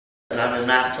and I'm in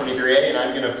Math 23A, and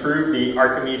I'm going to prove the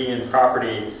Archimedean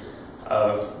property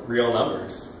of real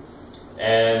numbers.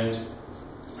 And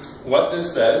what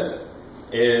this says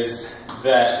is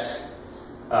that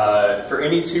for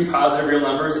any two positive real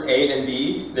numbers, a and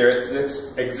b, there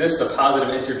exists a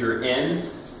positive integer n,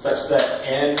 such that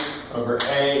n over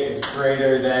a is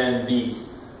greater than b.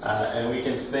 And we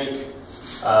can think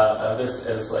of this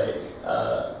as like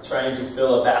trying to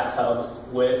fill a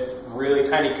bathtub with really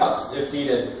tiny cups if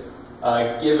needed.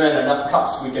 Given enough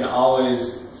cups, we can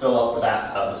always fill up the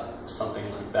bathtub, something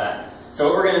like that. So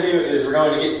what we're going to do is we're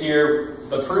going to get here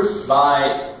the proof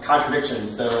by contradiction.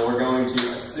 So we're going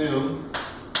to assume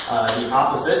the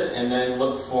opposite and then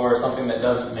look for something that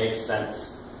doesn't make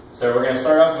sense. So we're going to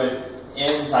start off with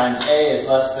n times a is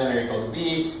less than or equal to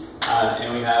b,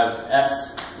 and we have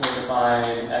s. We'll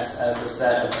define s as the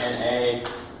set of NA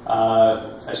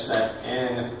such that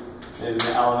n is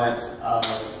an element of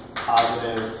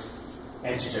positive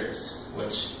integers,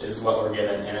 which is what we're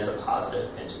given. N is a positive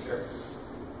integer.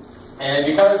 And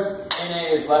because NA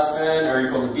is less than or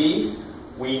equal to b,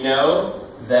 we know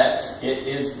that it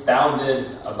is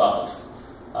bounded above.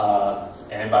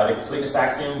 And by the completeness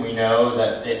axiom, we know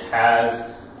that it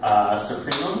has a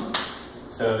supremum.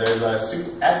 So there's a sup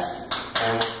s,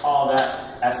 and we'll call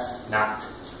that S naught.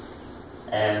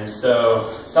 And so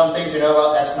some things we know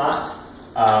about S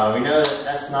naught. We know that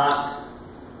S naught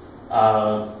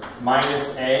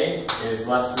minus A is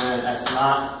less than S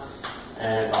naught,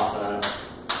 and it's also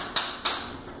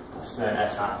less than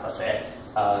S naught plus A.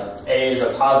 A is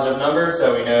a positive number,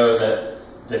 so we know that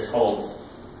this holds.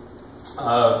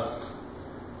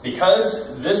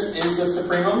 Because this is the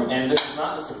supremum and this is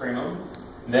not the supremum,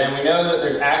 then we know that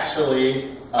there's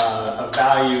actually a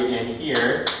value in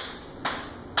here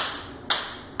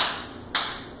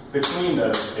between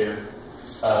those two.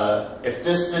 If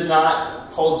this did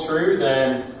not hold true,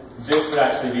 then this would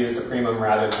actually be the supremum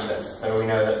rather than this. So we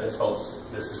know that this holds,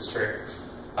 this is true.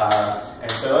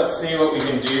 And so let's see what we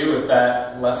can do with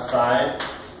that left side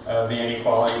of the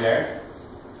inequality there.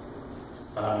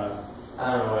 I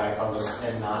don't know what I call this,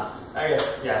 n naught. I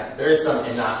guess, yeah, there is some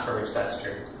n naught for which that's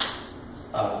true.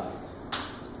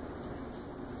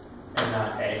 N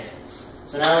naught a.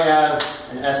 So now we have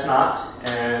an S naught,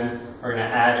 and we're going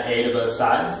to add a to both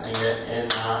sides and get n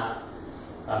naught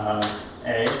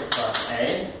a plus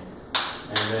a.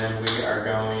 And then we are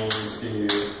going to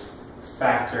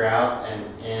factor out an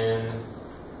n,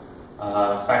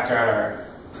 factor out our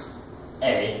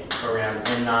a, where we have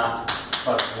n naught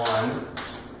plus 1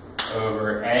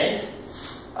 over a.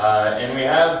 And we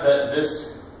have that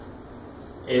this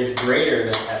is greater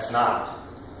than S naught.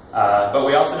 But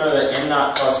we also know that n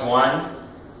naught plus 1,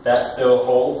 that still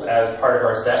holds as part of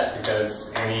our set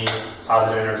because any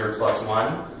positive integer plus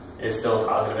 1 is still a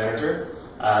positive integer.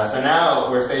 So now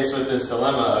we're faced with this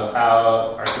dilemma of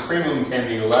how our supremum can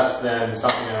be less than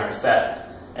something in our set.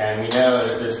 And we know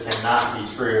that this cannot be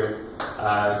true.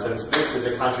 Since this is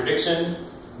a contradiction,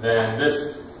 then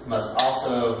this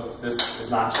is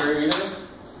not true either.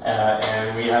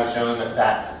 And we have shown that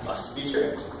that must be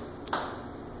true.